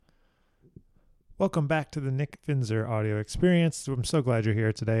Welcome back to the Nick Finzer Audio Experience. I'm so glad you're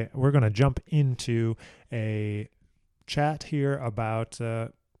here today. We're going to jump into a chat here about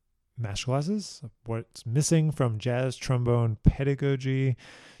masterclasses, what's missing from jazz trombone pedagogy,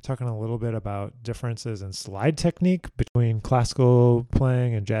 talking a little bit about differences in slide technique between classical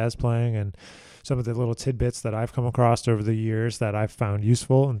playing and jazz playing, and some of the little tidbits that I've come across over the years that I've found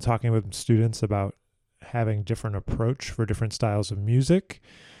useful, and talking with students about having different approach for different styles of music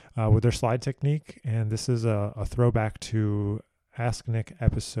with their slide technique. And this is a throwback to Ask Nick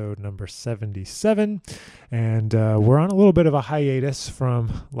episode number 77. And we're on a little bit of a hiatus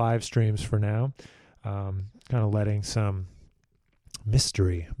from live streams for now, kind of letting some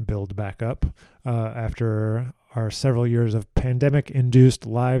mystery build back up after our several years of pandemic-induced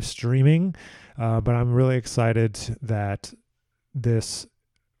live streaming. But I'm really excited that this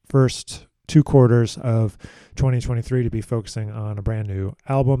first 2 quarters of 2023 to be focusing on a brand new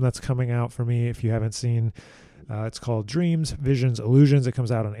album that's coming out for me. If you haven't seen, it's called Dreams, Visions, Illusions. It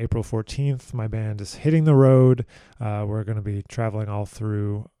comes out on April 14th. My band is hitting the road. We're going to be traveling all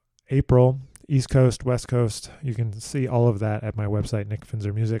through April, East Coast, West Coast. You can see all of that at my website,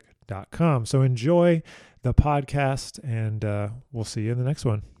 nickfinzermusic.com. So enjoy the podcast, and we'll see you in the next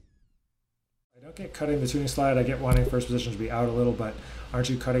one. I don't get cutting the tuning slide. I get wanting first position to be out a little, but aren't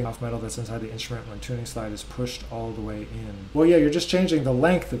you cutting off metal that's inside the instrument when tuning slide is pushed all the way in? Well, yeah, you're just changing the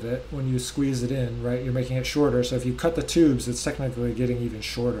length of it when you squeeze it in, right? You're making it shorter. So if you cut the tubes, it's technically getting even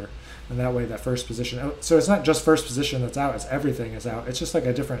shorter. And that way that first position, so it's not just first position that's out, it's everything is out. It's just like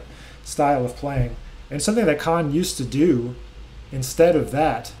a different style of playing. And something that Khan used to do instead of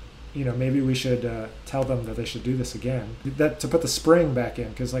that, maybe we should tell them that they should do this again, that to put the spring back in.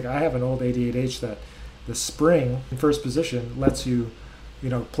 Because like I have an old 88H that the spring in first position lets you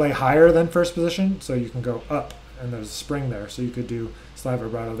play higher than first position, so you can go up, and there's a spring there, so you could do slide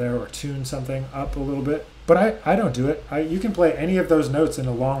vibrato there or tune something up a little bit. But I don't do it. You can play any of those notes in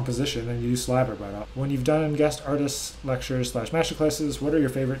a long position and you use slide vibrato. When you've done guest artist lectures / masterclasses, what are your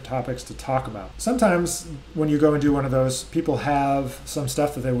favorite topics to talk about? Sometimes when you go and do one of those, people have some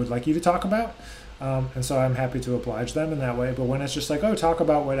stuff that they would like you to talk about. And so I'm happy to oblige them in that way. But when it's just like, talk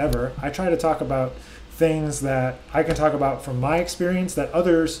about whatever, I try to talk about things that I can talk about from my experience that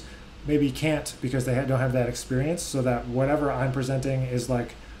others maybe can't because they don't have that experience, so that whatever I'm presenting is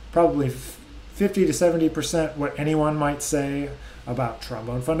like probably 50 to 70% what anyone might say about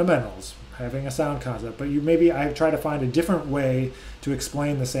trombone fundamentals, having a sound concept, but I try to find a different way to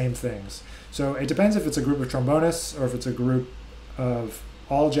explain the same things. So it depends if it's a group of trombonists or if it's a group of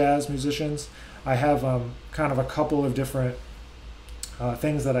all jazz musicians. I have kind of a couple of different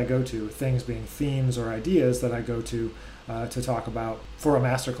things that I go to, things being themes or ideas that I go to talk about for a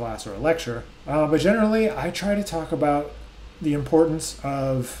masterclass or a lecture. But generally, I try to talk about the importance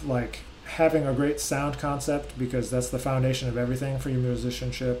of like having a great sound concept, because that's the foundation of everything for your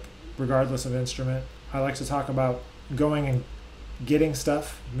musicianship, regardless of instrument. I like to talk about going and getting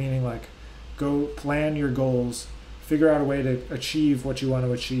stuff, meaning like go plan your goals, figure out a way to achieve what you want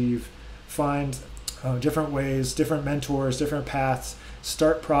to achieve, find different ways, different mentors, different paths,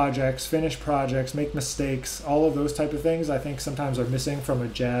 start projects, finish projects, make mistakes, all of those type of things I think sometimes are missing from a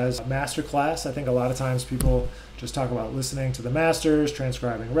jazz masterclass. I think a lot of times people just talk about listening to the masters,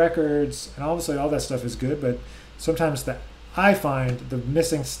 transcribing records, and obviously all that stuff is good, but sometimes I find the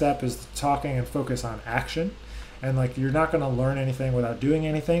missing step is talking and focus on action. And like you're not going to learn anything without doing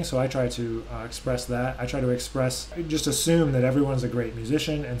anything, so I try to express that. I try to just assume that everyone's a great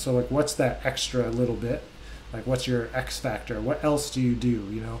musician, and so like what's that extra little bit? Like what's your X factor? What else do you do?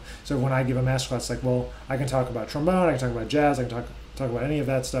 So when I give a masterclass, it's like, well, I can talk about trombone, I can talk about jazz, I can talk about any of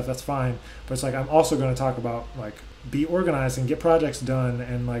that stuff, that's fine. But it's like I'm also going to talk about like be organized and get projects done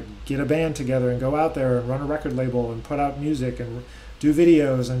and like get a band together and go out there and run a record label and put out music and do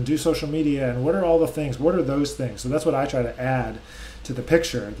videos and do social media, and what are all the things? What are those things? So that's what I try to add to the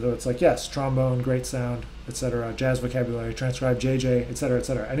picture. So it's like, yes, trombone, great sound, etc., jazz vocabulary, transcribe JJ, etc.,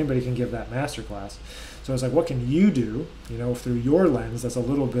 etc. Anybody can give that masterclass. So it's like, what can you do, through your lens that's a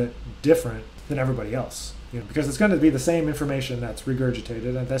little bit different than everybody else? Because it's going to be the same information that's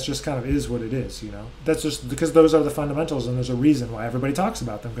regurgitated, and that's just kind of is what it is, That's just because those are the fundamentals, and there's a reason why everybody talks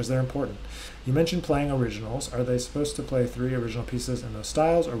about them, because they're important. You mentioned playing originals. Are they supposed to play 3 original pieces in those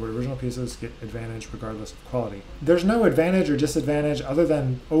styles, or would original pieces get advantage regardless of quality? There's no advantage or disadvantage other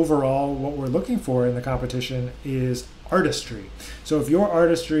than overall what we're looking for in the competition is artistry. So if your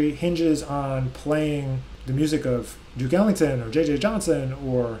artistry hinges on playing the music of Duke Ellington or J.J. Johnson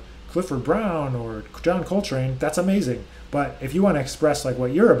or Clifford Brown or John Coltrane, that's amazing. But if you want to express like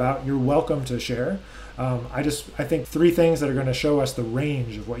what you're about, you're welcome to share. I think three things that are going to show us the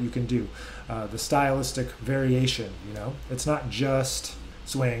range of what you can do. The stylistic variation, it's not just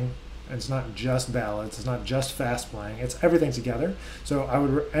swing, and it's not just ballads, it's not just fast playing, it's everything together. So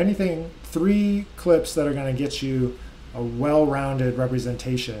three clips that are going to get you a well-rounded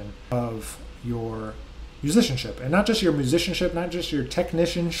representation of your musicianship, and not just your musicianship, not just your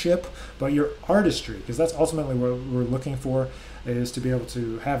technicianship, but your artistry, because that's ultimately what we're looking for, is to be able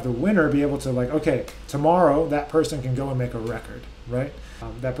to have the winner be able to okay, tomorrow that person can go and make a record, right?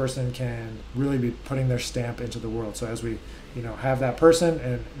 That person can really be putting their stamp into the world. So as we have that person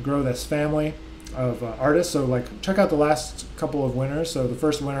and grow this family of artists, so check out the last couple of winners. So the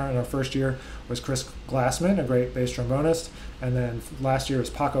first winner in our first year was Chris Glassman, a great bass trombonist, and then last year was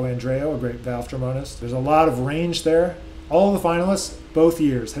Paco Andreo, a great valve trombonist. There's a lot of range there. All the finalists both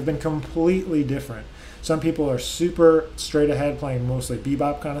years have been completely different. Some people are super straight ahead playing mostly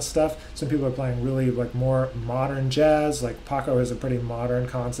bebop kind of stuff. Some people are playing really more modern jazz, like Paco has a pretty modern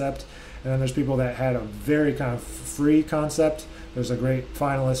concept. And then there's people that had a very kind of free concept. There's a great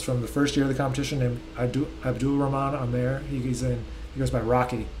finalist from the first year of the competition named Abdul Rahman Amer. He goes by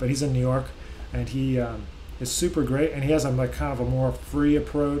Rocky, but he's in New York, and he is super great. And he has a kind of a more free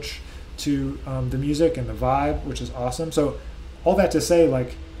approach to the music and the vibe, which is awesome. So all that to say,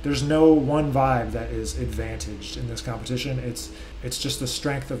 there's no one vibe that is advantaged in this competition. It's just the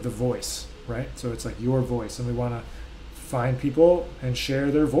strength of the voice, right? So it's your voice, and we want to find people and share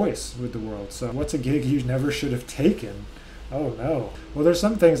their voice with the world. So what's a gig you never should have taken? Oh no. Well, there's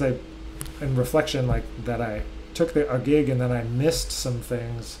some things in reflection, that I took a gig and then I missed some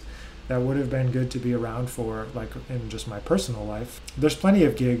things that would have been good to be around for, in just my personal life. There's plenty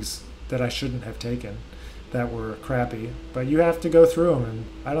of gigs that I shouldn't have taken that were crappy, but you have to go through them, and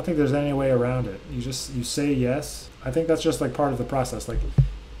I don't think there's any way around it. You say yes. I think that's just part of the process.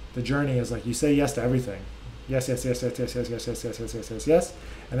 The journey is you say yes to everything. Yes, yes, yes, yes, yes, yes, yes, yes, yes, yes, yes, yes, yes.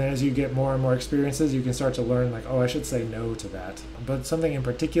 And then as you get more and more experiences, you can start to learn I should say no to that. But something in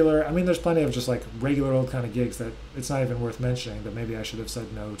particular, there's plenty of just regular old kind of gigs that it's not even worth mentioning that maybe I should have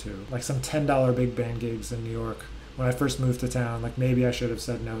said no to. Some $10 big band gigs in New York when I first moved to town, maybe I should have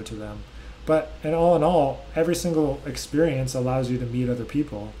said no to them. But in all, every single experience allows you to meet other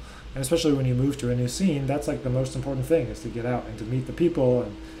people. And especially when you move to a new scene, that's the most important thing, is to get out and to meet the people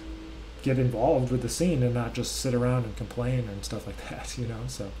and get involved with the scene and not just sit around and complain and stuff like that,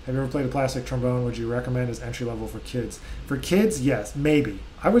 So have you ever played a plastic trombone? Would you recommend as entry level for kids? For kids, yes, maybe.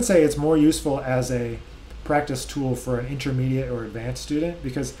 I would say it's more useful as a practice tool for an intermediate or advanced student,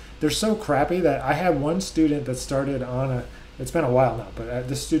 because they're so crappy that I had one student that started on it's been a while now, but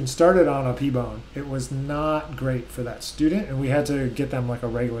this student started on a P-bone. It was not great for that student, and we had to get them a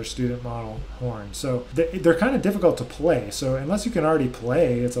regular student model horn. So they're kind of difficult to play. So unless you can already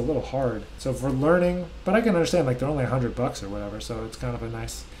play, it's a little hard. So for learning, but I can understand they're only $100 or whatever, so it's kind of a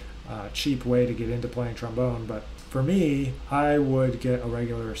nice cheap way to get into playing trombone. But for me, I would get a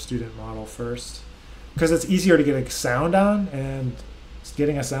regular student model first, because it's easier to get a sound on, and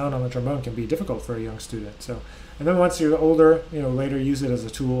getting a sound on the trombone can be difficult for a young student. So, and then once you're older, later use it as a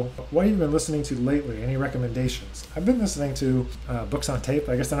tool. What have you been listening to lately? Any recommendations? I've been listening to books on tape.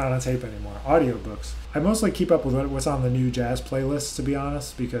 I guess they're not on tape anymore. Audio books. I mostly keep up with what's on the new jazz playlists, to be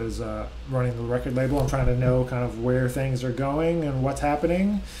honest, because running the record label, I'm trying to know kind of where things are going and what's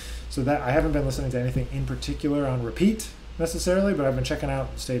happening. So that I haven't been listening to anything in particular on repeat necessarily, but I've been checking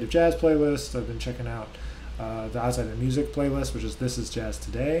out State of Jazz playlist. I've been checking out the Outside of Music playlist, which is This Is Jazz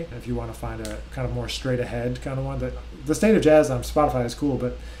Today. If you want to find a kind of more straight ahead kind of one, that the State of Jazz on Spotify is cool,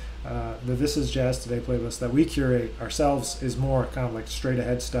 but the This Is Jazz Today playlist that we curate ourselves is more kind of straight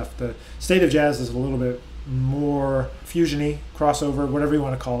ahead stuff. The State of Jazz is a little bit more fusiony, crossover, whatever you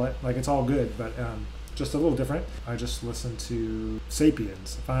want to call it. It's all good, but just a little different. I just listened to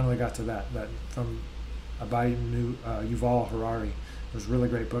Sapiens. I finally got to that from by Yuval Harari. It was a really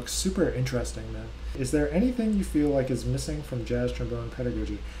great book. Super interesting, man. Is there anything you feel is missing from jazz trombone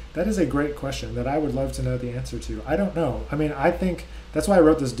pedagogy? That is a great question that I would love to know the answer to. I don't know. I think that's why I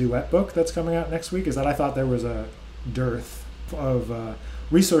wrote this duet book that's coming out next week, is that I thought there was a dearth of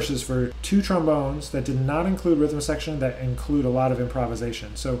resources for two trombones that did not include rhythm section, that include a lot of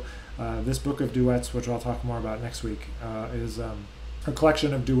improvisation. So this book of duets, which I'll talk more about next week, is a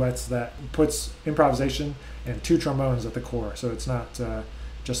collection of duets that puts improvisation and two trombones at the core. So it's not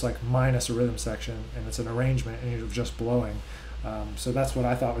just minus a rhythm section, and it's an arrangement and you're just blowing. So that's what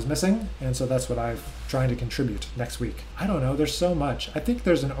I thought was missing, and so that's what I'm trying to contribute next week. I don't know, there's so much. I think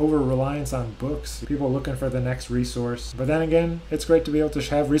there's an over-reliance on books, people looking for the next resource. But then again, it's great to be able to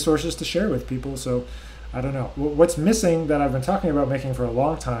have resources to share with people, so I don't know. What's missing that I've been talking about making for a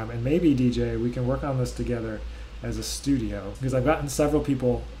long time, and maybe DJ, we can work on this together as a studio, because I've gotten several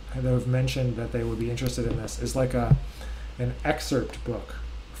people that have mentioned that they would be interested in this, is like an excerpt book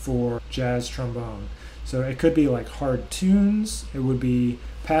for jazz trombone. So it could be like hard tunes, it would be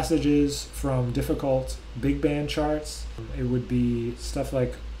passages from difficult big band charts, it would be stuff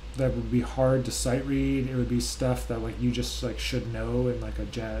like that would be hard to sight read, it would be stuff that like you just like should know in like a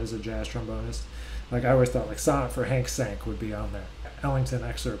jazz trombonist. Like I always thought like Sonnet for Hank Sank would be on there. Ellington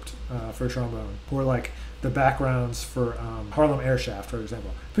excerpt for trombone, or like the backgrounds for Harlem Airshaft, for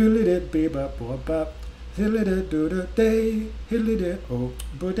example.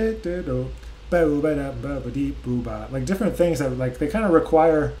 Like different things that like they kind of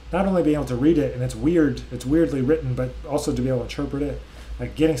require not only being able to read it and it's weirdly written, but also to be able to interpret it.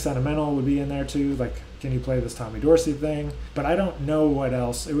 Like Getting Sentimental would be in there too. Like, can you play this Tommy Dorsey thing? But I don't know what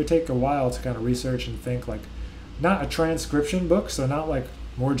else. It would take a while to kind of research and think, like, not a transcription book, so not like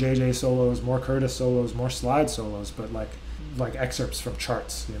more JJ solos, more Curtis solos, more slide solos, but like excerpts from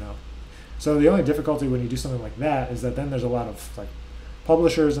charts, you know. So the only difficulty when you do something like that is that then there's a lot of like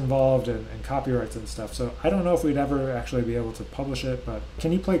publishers involved and copyrights and stuff. So I don't know if we'd ever actually be able to publish it, but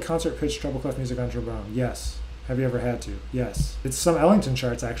can you play concert pitch treble clef music on trombone? Yes. Have you ever had to? Yes. It's some Ellington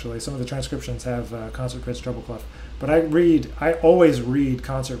charts actually. Some of the transcriptions have concert pitch treble clef. But I always read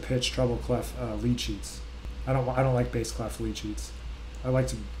concert pitch treble clef lead sheets. I don't like bass clef lead sheets. I like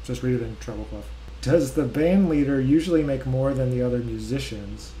to just read it in treble clef. Does the band leader usually make more than the other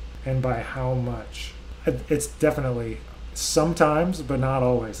musicians, and by how much? It's definitely sometimes, but not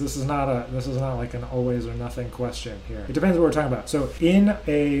always. This is not like an always or nothing question here. It depends what we're talking about. So in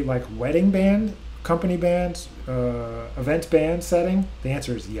a like wedding band, company band, event band setting, the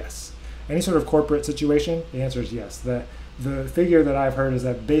answer is yes. Any sort of corporate situation, the answer is yes. The figure that I've heard is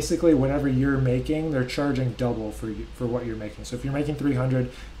that basically whatever you're making, they're charging double for what you're making. So if you're making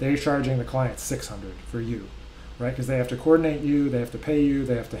 300, they're charging the client 600 for you, right? Because they have to coordinate you, they have to pay you,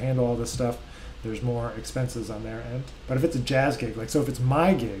 they have to handle all this stuff. There's more expenses on their end. But if it's a jazz gig, like so if it's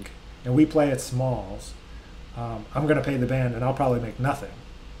my gig and we play at Smalls, I'm going to pay the band and I'll probably make nothing,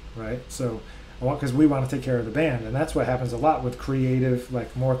 right? So because we want to take care of the band, and that's what happens a lot with creative,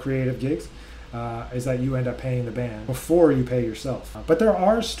 like more creative gigs, is that you end up paying the band before you pay yourself. But there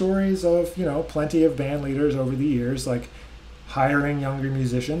are stories of, you know, plenty of band leaders over the years, like hiring younger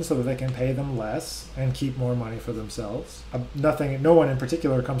musicians so that they can pay them less and keep more money for themselves. No one in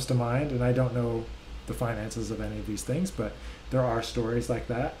particular comes to mind, and I don't know the finances of any of these things, but there are stories like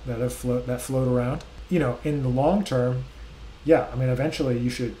that float around. You know, in the long term, yeah, I mean, eventually you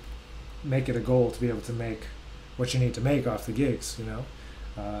should make it a goal to be able to make what you need to make off the gigs, you know.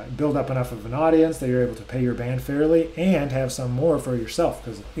 Build up enough of an audience that you're able to pay your band fairly and have some more for yourself,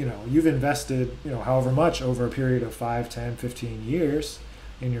 because, you know, you've invested, you know, however much over a period of 5, 10, 15 years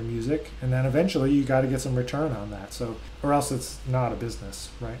in your music, and then eventually you got to get some return on that. So, or else it's not a business,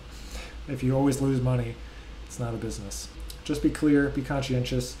 right? If you always lose money, it's not a business. Just be clear, be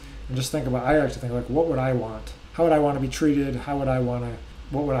conscientious, and just think about, I like to think like, what would I want? How would I want to be treated? What would I want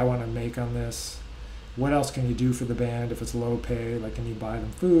to make on this? What else can you do for the band if it's low pay? Like, can you buy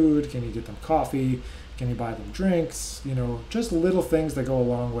them food? Can you get them coffee? Can you buy them drinks? You know, just little things that go a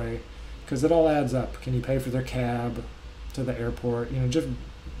long way, because it all adds up. Can you pay for their cab to the airport? You know, just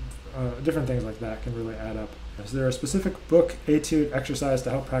different things like that can really add up. Is there a specific book, etude, exercise to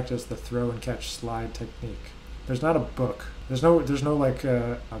help practice the throw and catch slide technique? There's not a book. There's no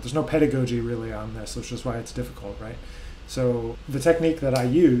pedagogy really on this, which is why it's difficult, right? So the technique that I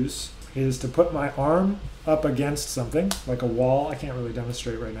use is to put my arm up against something, like a wall. I can't really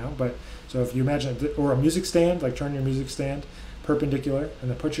demonstrate right now, but so if you imagine, or a music stand, like turn your music stand perpendicular,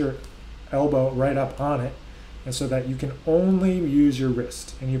 and then put your elbow right up on it, and so that you can only use your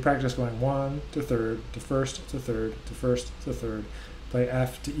wrist. And you practice going 1 to third, to first, to third, to first, to third. Play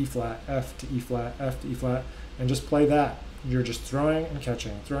F to E flat, F to E flat, F to E flat, and just play that. You're just throwing and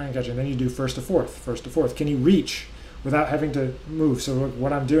catching. Then you do first to fourth. Can you reach without having to move? So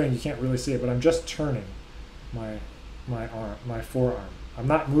what I'm doing, you can't really see it, but I'm just turning my arm, my forearm. I'm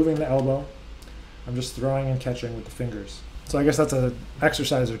not moving the elbow. I'm just throwing and catching with the fingers. So I guess that's an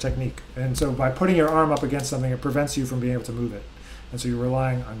exercise or technique. And so by putting your arm up against something, it prevents you from being able to move it. And so you're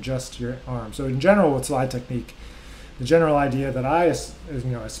relying on just your arm. So in general, with slide technique, the general idea that I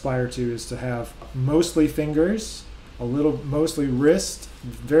aspire to is to have mostly fingers, mostly wrist,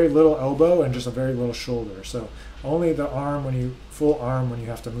 very little elbow, and just a very little shoulder. So only the arm full arm when you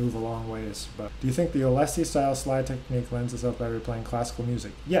have to move a long ways. But do you think the Alessi style slide technique lends itself better to playing classical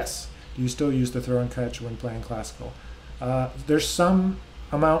music? Yes. Do you still use the throw and catch when playing classical? There's some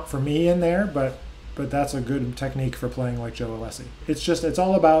amount for me in there, but but that's a good technique for playing like Joe Alessi. It's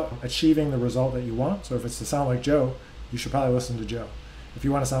all about achieving the result that you want. So if it's to sound like Joe, you should probably listen to Joe. If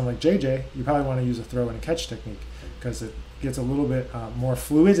you want to sound like JJ, you probably want to use a throw and a catch technique, because it gets a little bit more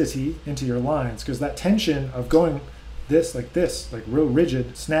fluidity into your lines, because that tension of going this, like real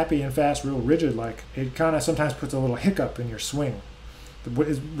rigid, snappy and fast, real rigid, like it kind of sometimes puts a little hiccup in your swing,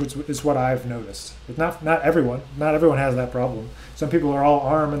 which is what I've noticed. But not everyone has that problem. Some people are all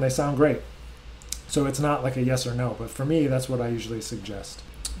arm and they sound great. So it's not like a yes or no, but for me, that's what I usually suggest.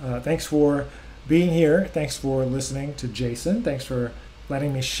 Thanks for being here. Thanks for listening to Jason. Thanks for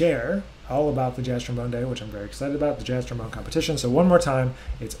letting me share all about the Jazz Trombone Day, which I'm very excited about, the Jazz Trombone Competition. So one more time,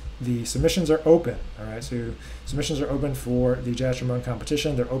 the submissions are open, all right? So submissions are open for the Jazz Trombone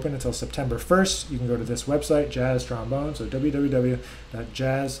Competition. They're open until September 1st. You can go to this website, Jazz Trombone, so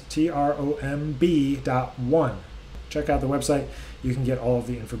www.jazztromb.1. Check out the website. You can get all of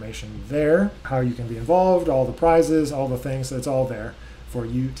the information there, how you can be involved, all the prizes, all the things. So it's all there for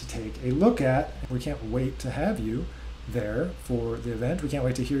you to take a look at. We can't wait to have you there for the event. We can't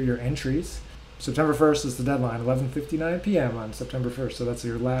wait to hear your entries. September 1st is the deadline, 11:59 p.m. on September 1st. So that's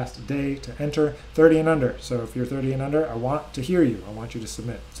your last day to enter, 30 and under. So if you're 30 and under, I want to hear you. I want you to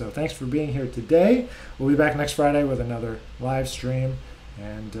submit. So thanks for being here today. We'll be back next Friday with another live stream.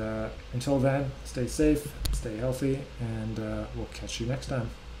 And until then, stay safe, stay healthy, and we'll catch you next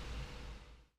time.